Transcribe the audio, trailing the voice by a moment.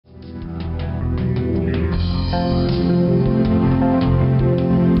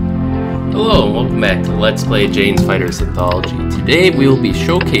back to Let's Play Jane's Fighters Anthology. Today we will be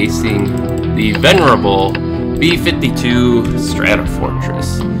showcasing the venerable B-52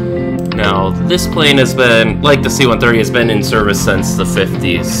 Stratofortress. Now, this plane has been, like the C-130, has been in service since the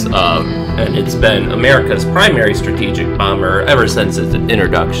 50s, and it's been America's primary strategic bomber ever since its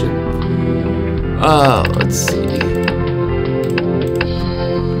introduction. Let's see.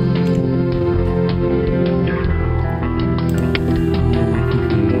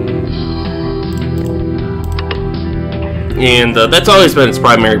 And that's always been its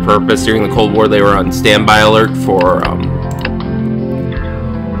primary purpose. During the Cold War, they were on standby alert for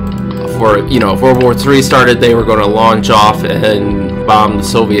if World War III started, they were going to launch off and bomb the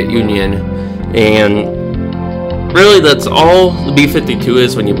Soviet Union. And really, that's all the B-52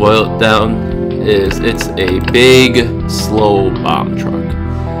 is when you boil it down. It's a big, slow bomb truck.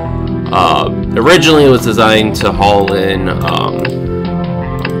 Originally, it was designed to haul in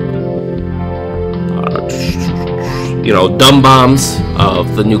dumb bombs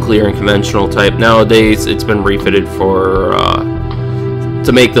of the nuclear and conventional type. Nowadays, it's been refitted for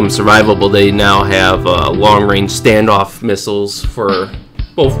to make them survivable. They now have long-range standoff missiles for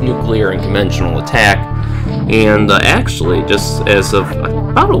both nuclear and conventional attack. And actually, just as of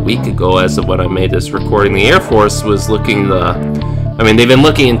about a week ago, as of when I made this recording, the Air Force was looking they've been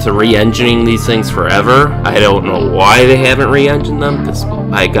looking into re-engineering these things forever. I don't know why they haven't re-engined them, because,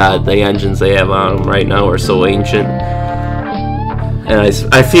 my God, the engines they have on them right now are so ancient. And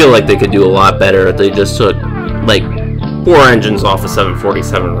I feel like they could do a lot better if they just took, like, 4 engines off a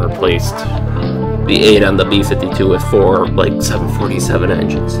 747 and replaced the 8 on the B-52 with 4, like, 747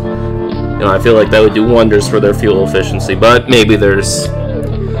 engines. I feel like that would do wonders for their fuel efficiency, but maybe there's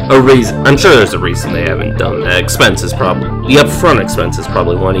a reason. I'm sure there's a reason they haven't done that. The upfront expense is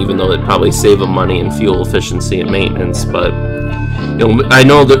probably one, even though it'd probably save them money in fuel efficiency and maintenance. But I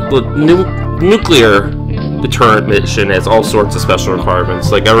know that the nuclear deterrent mission has all sorts of special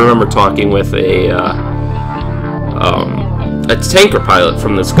requirements. Like, I remember talking with a tanker pilot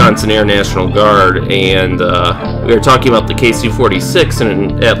from the Wisconsin Air National Guard, and we were talking about the KC-46,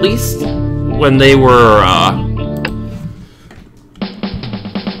 and at least when they were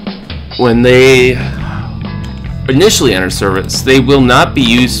when they initially enter service, they will not be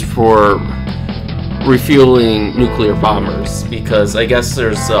used for refueling nuclear bombers, because I guess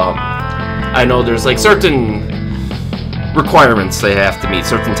there's I know there's like certain requirements they have to meet,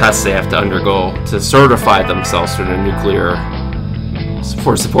 certain tests they have to undergo to certify themselves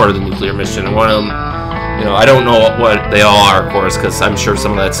for support of the nuclear mission. And one of them, I don't know what they all are, of course, because I'm sure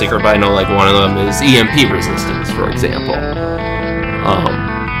some of that's secret, but I know like one of them is EMP resistance, for example.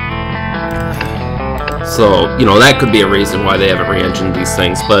 So, that could be a reason why they haven't re-engined these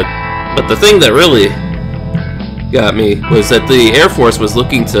things. But the thing that really got me was that the Air Force was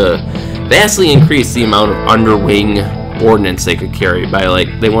looking to vastly increase the amount of underwing ordnance they could carry by,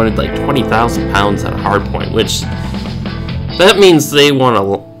 they wanted 20,000 pounds at a hard point, which that means they want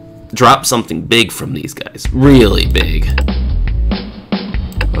to drop something big from these guys. Really big. Here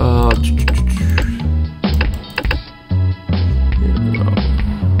we go.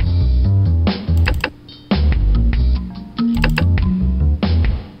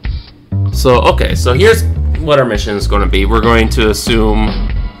 So here's what our mission is going to be. We're going to assume,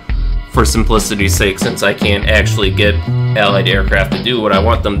 for simplicity's sake, since I can't actually get Allied aircraft to do what I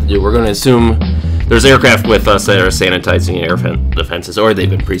want them to do, we're going to assume there's aircraft with us that are sanitizing air defenses, or they've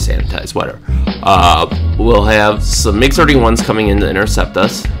been pre-sanitized, whatever. We'll have some MiG-31s coming in to intercept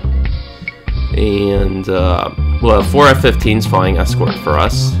us, and we'll have 4 F-15s flying escort for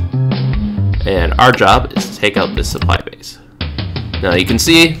us, and our job is to take out this supply base. Now you can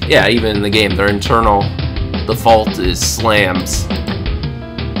see, yeah, even in the game, their internal default is slams.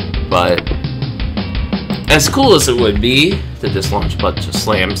 But as cool as it would be to just launch a bunch of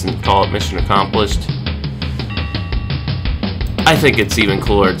slams and call it mission accomplished, I think it's even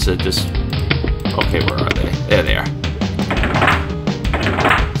cooler to just... Okay, where are they? There they are.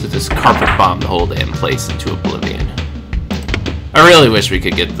 To just carpet bomb the whole damn place into oblivion. I really wish we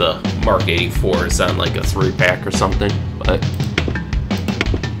could get the Mark 84s on like a 3-pack or something, but...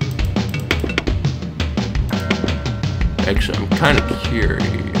 Actually, I'm kind of curious.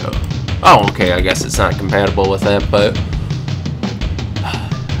 Oh, okay, I guess it's not compatible with that, but...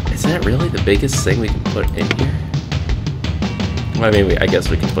 Is that really the biggest thing we can put in here? Well, I guess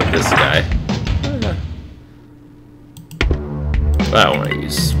we can put this guy. I don't want to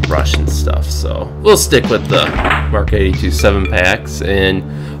use Russian stuff, so... We'll stick with the Mark 82 7-packs, and...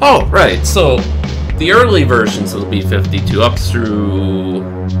 Oh, right, so... The early versions of the B-52 up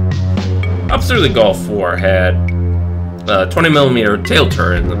through the Gulf War had 20mm tail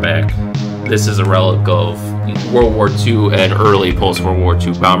turret in the back. this is a relic of World War II and early post-World War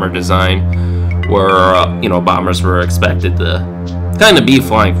II bomber design, where you know, bombers were expected to kind of be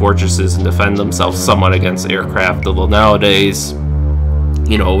flying fortresses and defend themselves somewhat against aircraft. Although nowadays,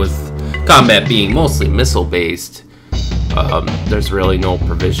 you know, with combat being mostly missile-based, there's really no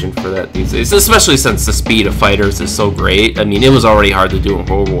provision for that these days, especially since the speed of fighters is so great. I mean, it was already hard to do in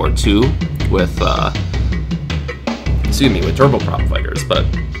World War II with, with turboprop fighters, but,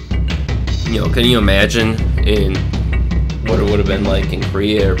 you know, can you imagine in what it would have been like in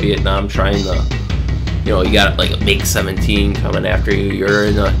Korea or Vietnam trying to, you know, you got like a MiG-17 coming after you, you're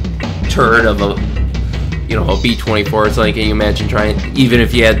in a turret of a, you know, a B-24. It's like, can you imagine trying, even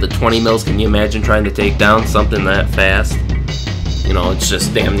if you had the 20 mils, can you imagine trying to take down something that fast? You know, it's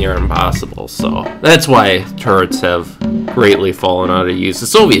just damn near impossible. So that's why turrets have greatly fallen out of use. The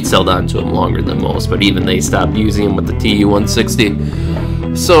Soviets held on to them longer than most, but even they stopped using them with the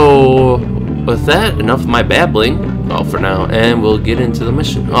Tu-160. So with that, enough of my babbling, well, for now, and we'll get into the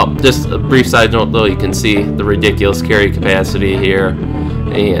mission. Oh, just a brief side note though, you can see the ridiculous carry capacity here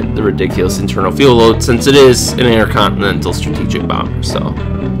and the ridiculous internal fuel load, since it is an intercontinental strategic bomber. So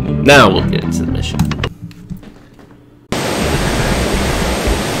now we'll get into the mission.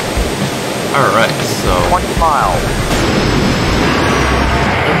 Alright, so 20 miles.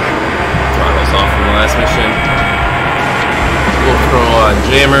 Throttles off from the last mission. We'll throw on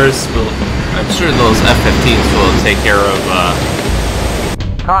jammers. I'm sure those F-15s will take care of,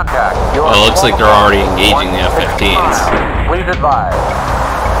 Contact. well, it looks like they're already engaging the F-15s. Please advise.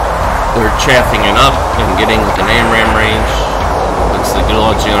 They're chaffing it up and getting within AMRAAM range. Looks like they're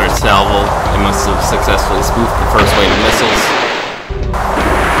launching on our salvo. They must have successfully spoofed the first wave of missiles.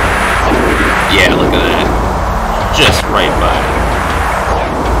 Yeah, look at that. Just right by.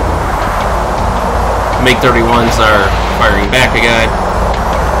 MiG-31s are firing back again.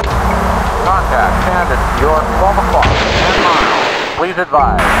 Contact. Standard. You're 12 o'clock. 10 miles. Please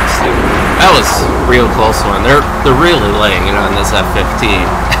advise. That was a real close one. They're really laying it on this F-15.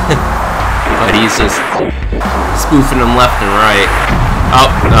 But he's just spoofing them left and right.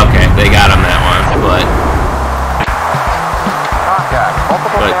 Oh, okay, they got him that one. But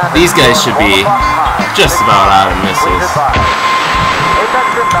these guys should be just about out of missiles.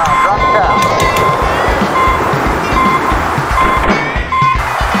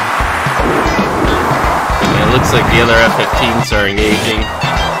 And it looks like the other F-15s are engaging.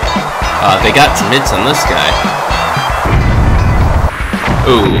 They got some hits on this guy.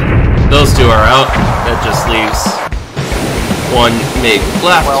 Ooh, those two are out. That just leaves one MiG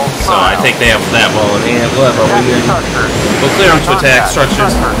left, so I think they have that well in hand. We'll have our wingman. We'll clear them to attack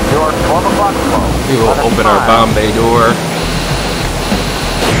structures. We will open our bomb bay door.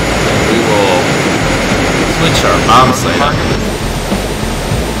 And we will switch our bomb sight up.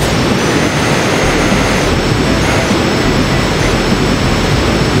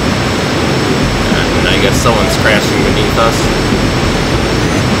 And I guess someone's crashing beneath us.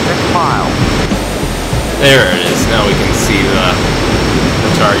 6 miles. There it is. Now we can see the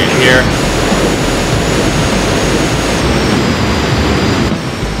target here.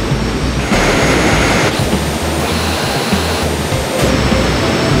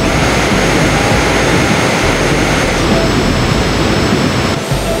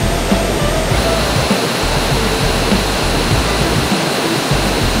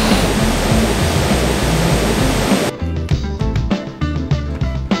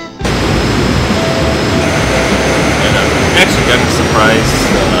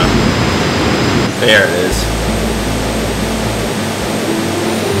 There it is.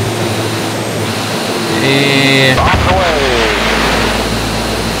 And Off the way.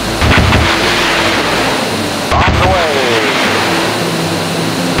 Off the way.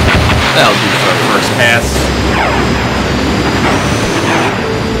 that'll do for our first pass.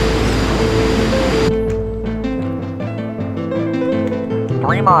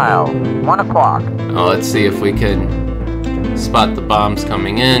 3 miles. 1 o'clock. Oh, let's see if we can spot the bombs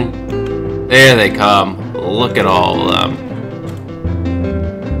coming in. There they come. Look at all of them.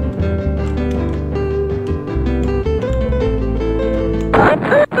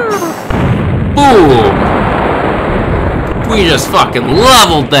 Boom! We just fucking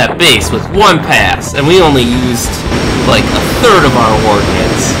leveled that base with one pass, and we only used like a third of our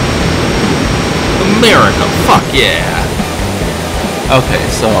ordnance. America, fuck yeah! Okay,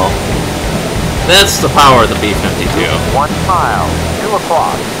 so that's the power of the B-52. 1 mile. 2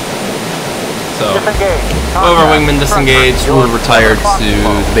 o'clock. So, whoever wingman disengaged will retire to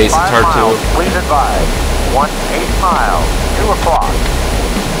the base of Tartu. Please advise. 1 8 miles. 2 o'clock.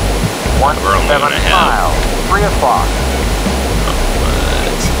 1 We're only 7 gonna have miles. 3 o'clock.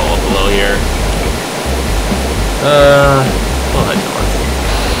 Let's well below here. We'll head north.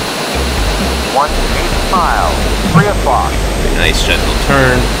 1 mile, 3 o'clock. A nice gentle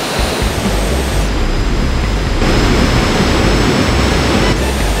turn.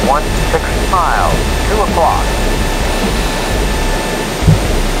 16 miles, 2 o'clock.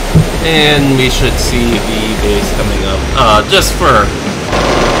 And we should see the base coming up. Just for...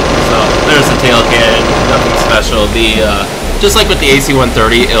 So, there's the tail cannon, nothing special. Just like with the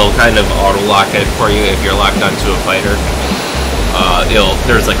AC-130, it'll kind of auto-lock it for you if you're locked onto a fighter.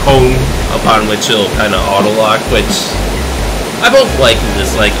 There's a cone upon which it'll kind of auto-lock, which I both like and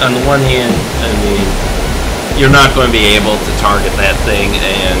dislike. On the one hand, I mean, you're not going to be able to target that thing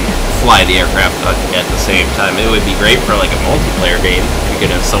and fly the aircraft at the same time. It would be great for like a multiplayer game. You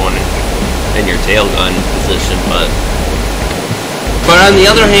could have someone in your tail gun position, but on the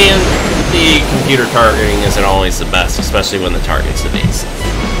other hand, the computer targeting isn't always the best, especially when the target's evasive.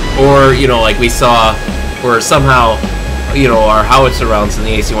 Or, you know, like we saw where somehow, you know, our howitzer rounds in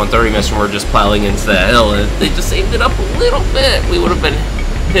the AC-130 mission were just plowing into that hill, and if they just saved it up a little bit, we would have been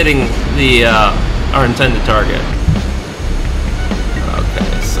hitting the our intended target.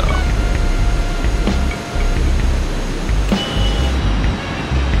 Okay, so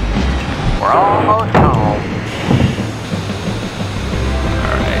We're almost home.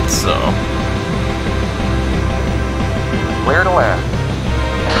 alright, so Clear to land.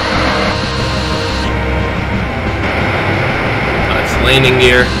 nice landing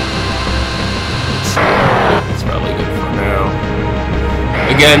gear. It's probably good for now.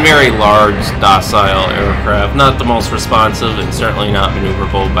 Again, very large, docile aircraft. Not the most responsive and certainly not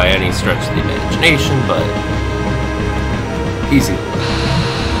maneuverable by any stretch of the imagination, but easy.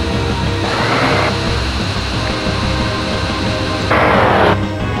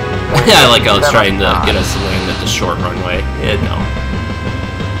 Yeah, I like how it's trying to get us to land at the short runway. Yeah, no.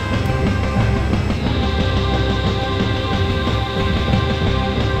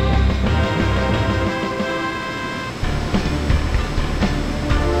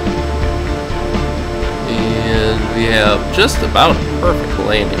 And we have just about a perfect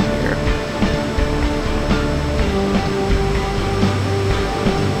landing here.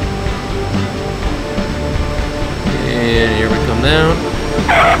 And here we come down.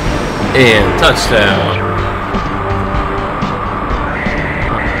 And touchdown.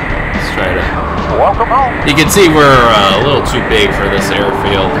 Let's try to... Welcome home. You can see we're a little too big for this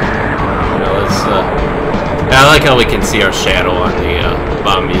airfield. You know, let's, I like how we can see our shadow on the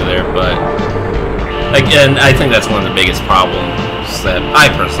bomb view there, but again, I think that's one of the biggest problems that I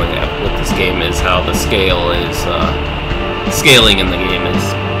personally have with this game is how the scale is, scaling in the game is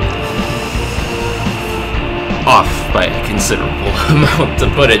off by a considerable amount, to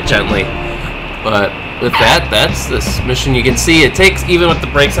put it gently. But with that, that's this mission. You can see it takes, even with the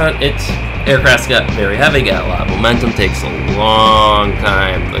brakes on, aircraft's got very heavy, got a lot of momentum, takes a long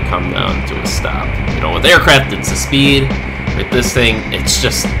time to come down to a stop. You know, with aircraft, it's the speed. With this thing, it's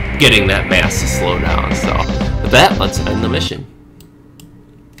just getting that mass to slow down. So with that, let's end the mission.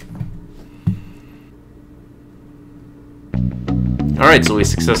 Alright, so we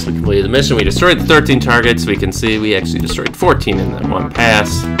successfully completed the mission. We destroyed the 13 targets. We can see we actually destroyed 14 in that one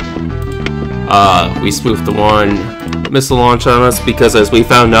pass. We spoofed the one missile launch on us because, as we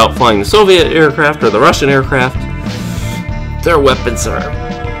found out flying the Soviet aircraft or the Russian aircraft, their weapons are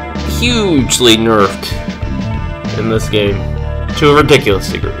hugely nerfed in this game to a ridiculous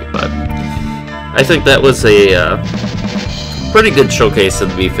degree. But I think that was a pretty good showcase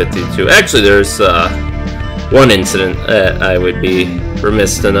of the B-52. Actually, there's one incident that I would be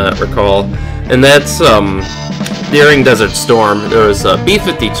remiss to not recall, and that's during Desert Storm. There was a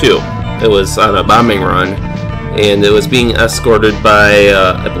B-52. It was on a bombing run, and it was being escorted by,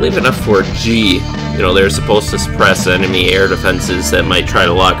 I believe, an F-4G. You know, they're supposed to suppress enemy air defenses that might try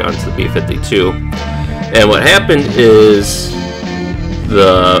to lock onto the B-52. And what happened is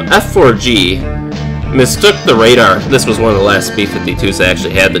the F-4G mistook the radar. This was one of the last B-52s that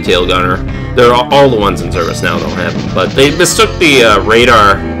actually had the tail gunner. They're all the ones in service now don't have them, but they mistook the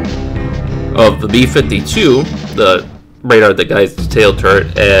radar of the B-52, the radar that guides the tail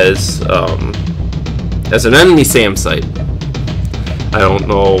turret, as an enemy SAM site. I don't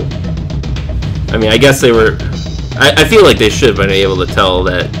know. I mean, I guess they were. I feel like they should have been able to tell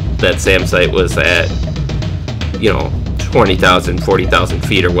that SAM site was at, you know, 20,000, 40,000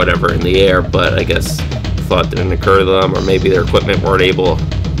 feet or whatever in the air, but I guess thought didn't occur to them, or maybe their equipment weren't able,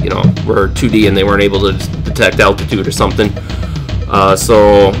 you know, were 2D and they weren't able to detect altitude or something.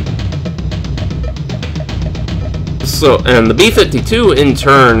 And the B-52 in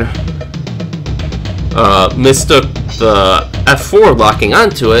turn mistook the F-4 locking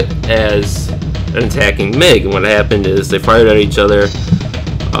onto it as an attacking MiG. And what happened is they fired at each other.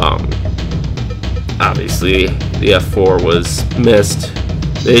 Obviously, the F-4 was missed.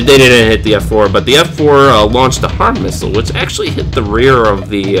 They didn't hit the F-4, but the F-4 launched a harm missile, which actually hit the rear of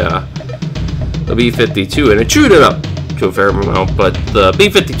the B-52, and it chewed it up to a fair amount, but the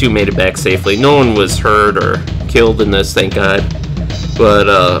B-52 made it back safely. No one was hurt or killed in this, thank God.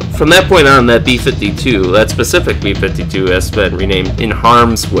 But from that point on, that B-52, that specific B-52, has been renamed In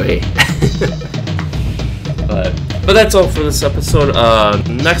Harm's Way. But that's all for this episode.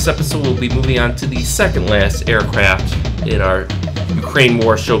 Next episode, we'll be moving on to the second last aircraft in our Ukraine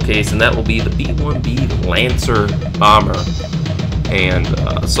War showcase, and that will be the B-1B Lancer bomber. And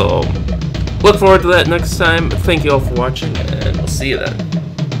so look forward to that next time. Thank you all for watching, and we'll see you then.